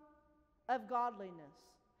form of godliness.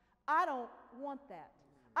 I don't want that.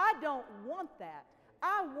 I don't want that.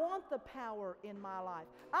 I want the power in my life.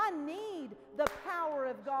 I need the power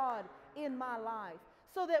of God in my life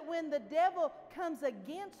so that when the devil comes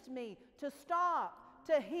against me to stop,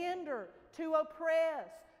 to hinder, to oppress,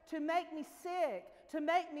 to make me sick, to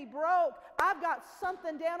make me broke, I've got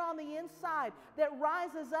something down on the inside that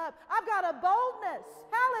rises up. I've got a boldness.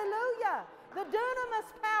 Hallelujah. The dunamis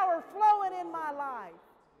power flowing in my life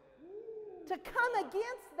to come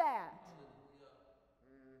against that.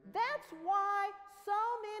 That's why so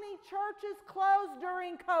many churches closed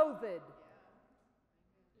during COVID.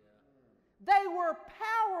 They were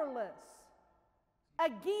powerless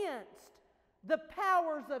against the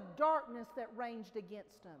powers of darkness that raged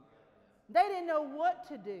against them. They didn't know what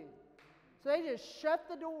to do. So they just shut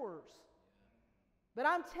the doors. But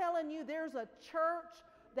I'm telling you, there's a church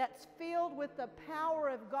that's filled with the power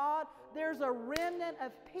of God. There's a remnant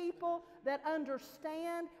of people that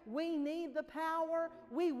understand we need the power.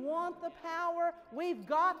 We want the power. We've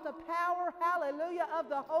got the power, hallelujah, of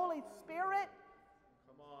the Holy Spirit.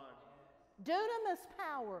 Come on. Dunamis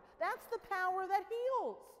power. That's the power that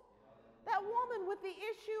heals. That woman with the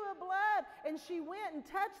issue of blood, and she went and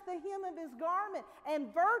touched the hem of his garment,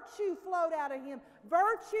 and virtue flowed out of him.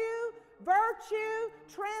 Virtue,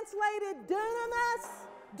 translated dunamis,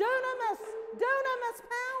 dunamis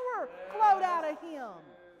power flowed out of him.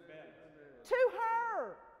 To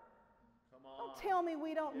her. Come on. Don't tell me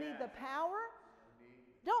we don't need the power.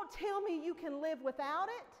 Don't tell me you can live without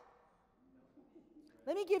it.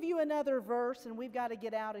 Let me give you another verse, and we've got to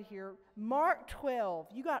get out of here. Mark 12.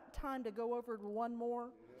 You got time to go over one more?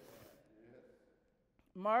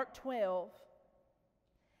 Mark 12.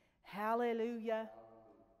 Hallelujah.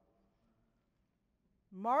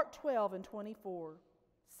 Mark 12 and 24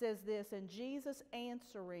 says this, and Jesus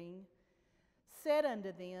answering said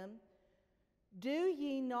unto them, do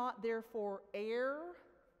ye not therefore err?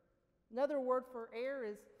 Another word for err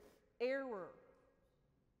is error.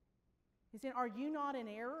 He's saying, are you not in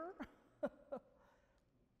error?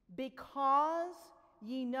 Because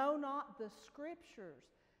ye know not the Scriptures.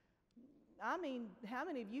 I mean, how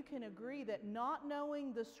many of you can agree that not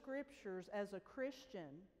knowing the Scriptures as a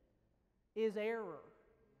Christian is error?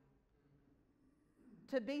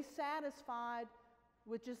 To be satisfied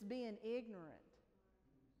with just being ignorant.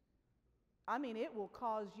 I mean, it will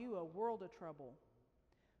cause you a world of trouble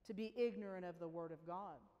to be ignorant of the Word of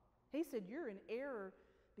God. He said, you're in error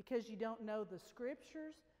because you don't know the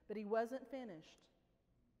Scriptures, but he wasn't finished.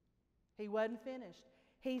 He wasn't finished.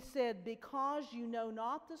 He said, because you know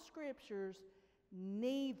not the Scriptures,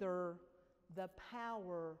 neither the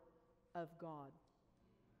power of God.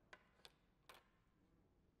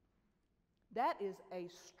 That is a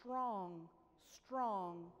strong,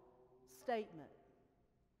 strong statement.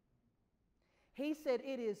 He said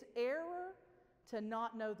it is error to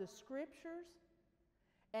not know the Scriptures,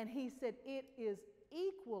 and he said it is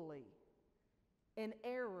equally an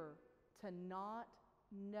error to not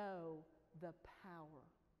know the power.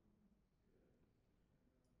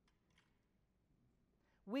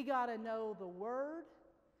 We got to know the Word,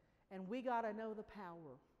 and we got to know the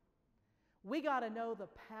power. We got to know the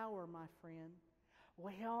power, my friend.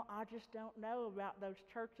 Well, I just don't know about those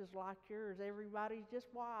churches like yours. Everybody's just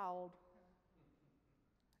wild.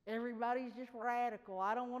 Everybody's just radical.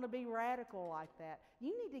 I don't want to be radical like that.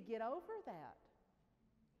 You need to get over that.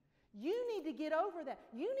 You need to get over that.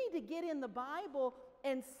 You need to get in the Bible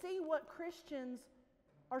and see what Christians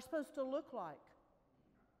are supposed to look like.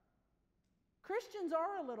 Christians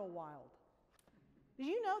are a little wild. Do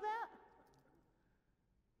you know that?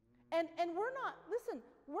 And we're not, listen,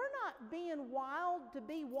 we're not being wild to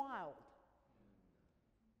be wild.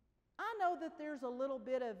 I know that there's a little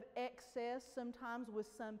bit of excess sometimes with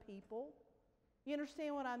some people. You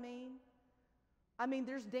understand what I mean? I mean,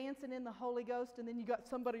 there's dancing in the Holy Ghost, and then you got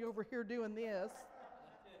somebody over here doing this.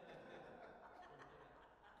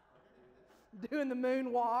 Doing the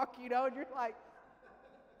moonwalk, you know, and you're like,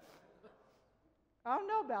 I don't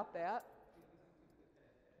know about that.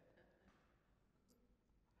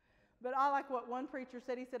 But I like what one preacher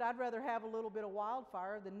said. He said, I'd rather have a little bit of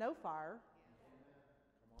wildfire than no fire.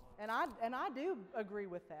 And I do agree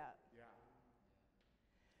with that. Yeah.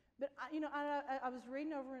 But I was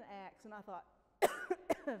reading over in Acts, and I thought,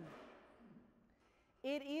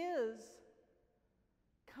 it is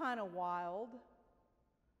kind of wild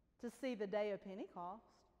to see the day of Pentecost.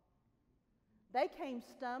 They came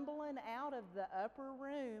stumbling out of the upper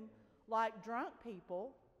room like drunk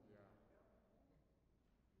people. Yeah.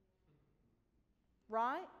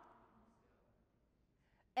 Right?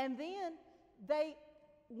 And then they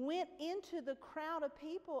went into the crowd of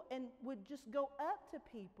people and would just go up to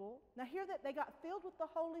people. Now hear that, they got filled with the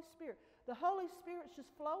Holy Spirit. The Holy Spirit's just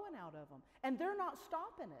flowing out of them, and they're not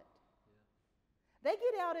stopping it. They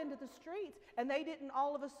get out into the streets, and they didn't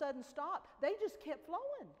all of a sudden stop. They just kept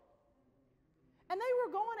flowing. And they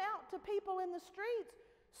were going out to people in the streets,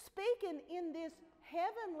 speaking in this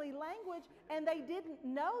heavenly language, and they didn't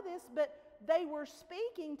know this, but they were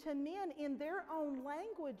speaking to men in their own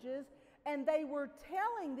languages, and they were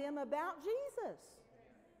telling them about Jesus.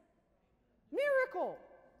 Miracle.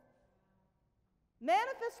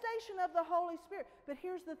 Manifestation of the Holy Spirit. But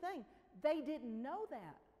here's the thing, they didn't know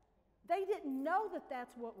that. They didn't know that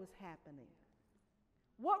that's what was happening.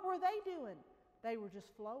 What were they doing? They were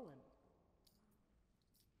just flowing.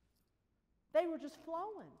 They were just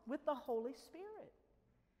flowing with the Holy Spirit.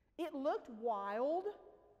 It looked wild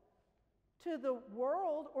to the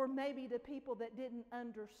world, or maybe to people that didn't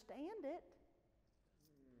understand it.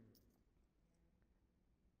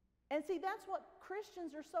 And see, that's what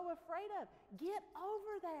Christians are so afraid of. Get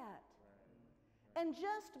over that. And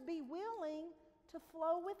just be willing to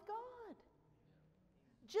flow with God.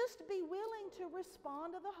 Just be willing to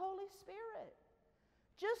respond to the Holy Spirit.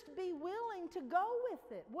 Just be willing to go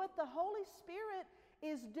with it. What the Holy Spirit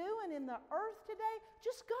is doing in the earth today,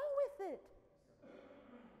 just go with it.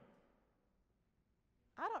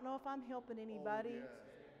 I don't know if I'm helping anybody.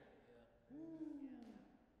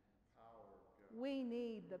 We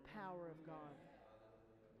need the power of God.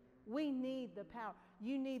 We need the power.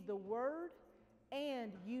 You need the Word,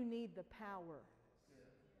 and you need the power.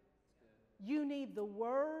 You need the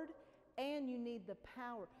Word, and you need the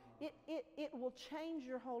power. It will change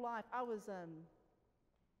your whole life. I was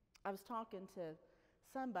talking to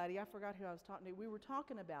somebody. I forgot who I was talking to. We were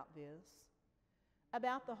talking about this,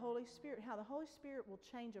 about the Holy Spirit, how the Holy Spirit will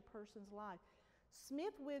change a person's life.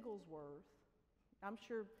 Smith Wigglesworth, I'm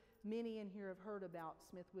sure many in here have heard about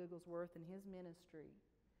Smith Wigglesworth and his ministry.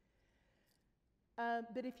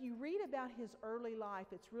 But if you read about his early life,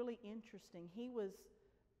 it's really interesting. He was,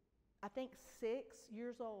 I think, 6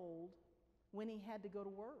 years old when he had to go to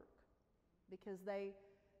work because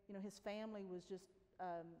his family was just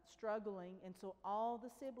struggling, and so all the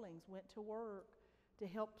siblings went to work to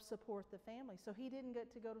help support the family. So he didn't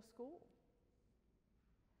get to go to school.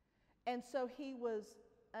 And so he was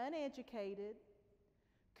uneducated,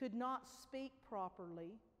 could not speak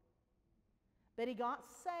properly, but he got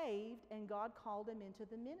saved and God called him into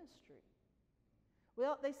the ministry.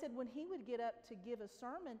 Well, they said when he would get up to give a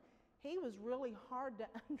sermon, he was really hard to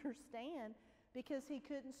understand because he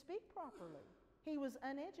couldn't speak properly. He was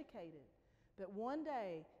uneducated. But one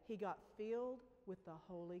day, he got filled with the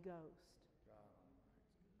Holy Ghost.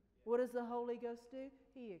 What does the Holy Ghost do?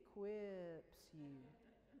 He equips you.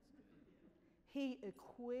 He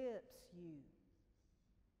equips you.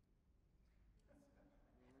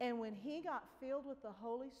 And when he got filled with the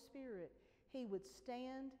Holy Spirit, he would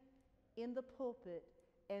stand in the pulpit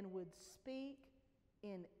and would speak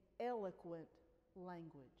in eloquent language.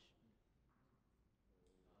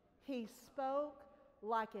 He spoke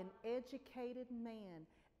like an educated man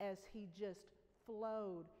as he just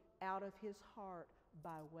flowed out of his heart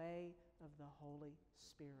by way of the Holy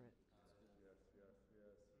Spirit.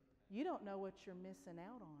 You don't know what you're missing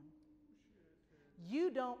out on. You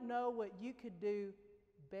don't know what you could do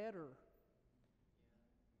better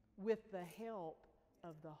with the help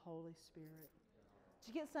of the Holy Spirit. Did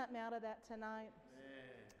you get something out of that tonight?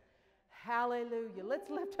 Hallelujah. Let's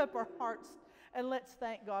lift up our hearts and let's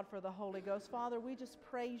thank God for the Holy Ghost. Father, we just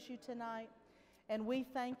praise you tonight, and we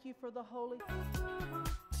thank you for the Holy Ghost.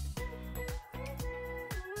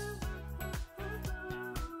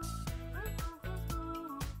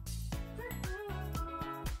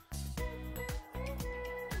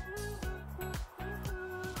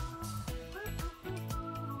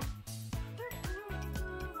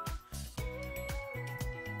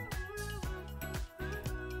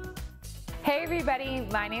 Hey everybody,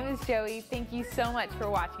 my name is Joey. Thank you so much for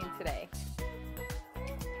watching today.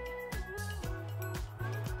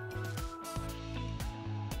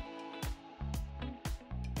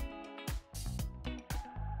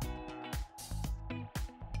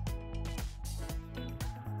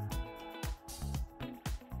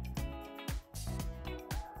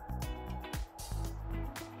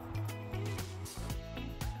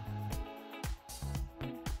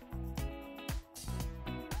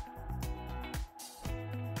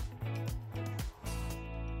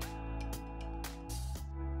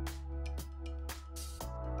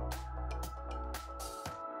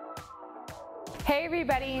 Hey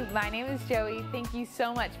everybody, my name is Joey. Thank you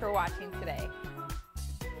so much for watching today.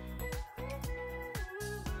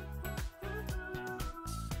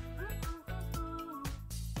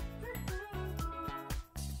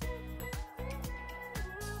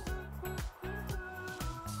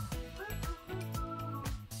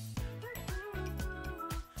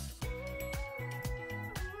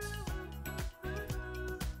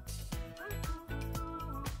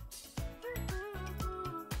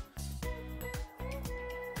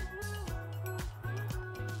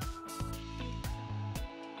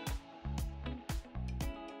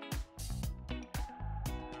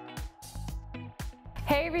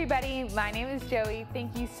 Hey everybody, my name is Joey.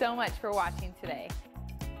 Thank you so much for watching today.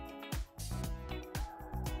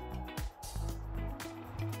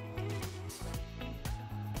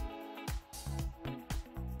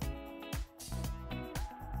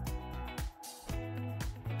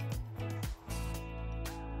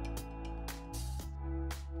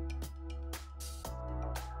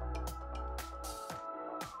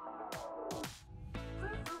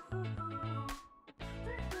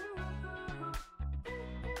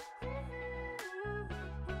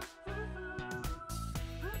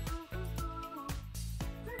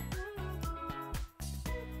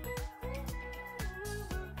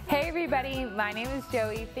 Hey everybody, my name is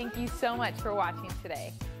Joey. Thank you so much for watching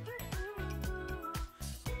today.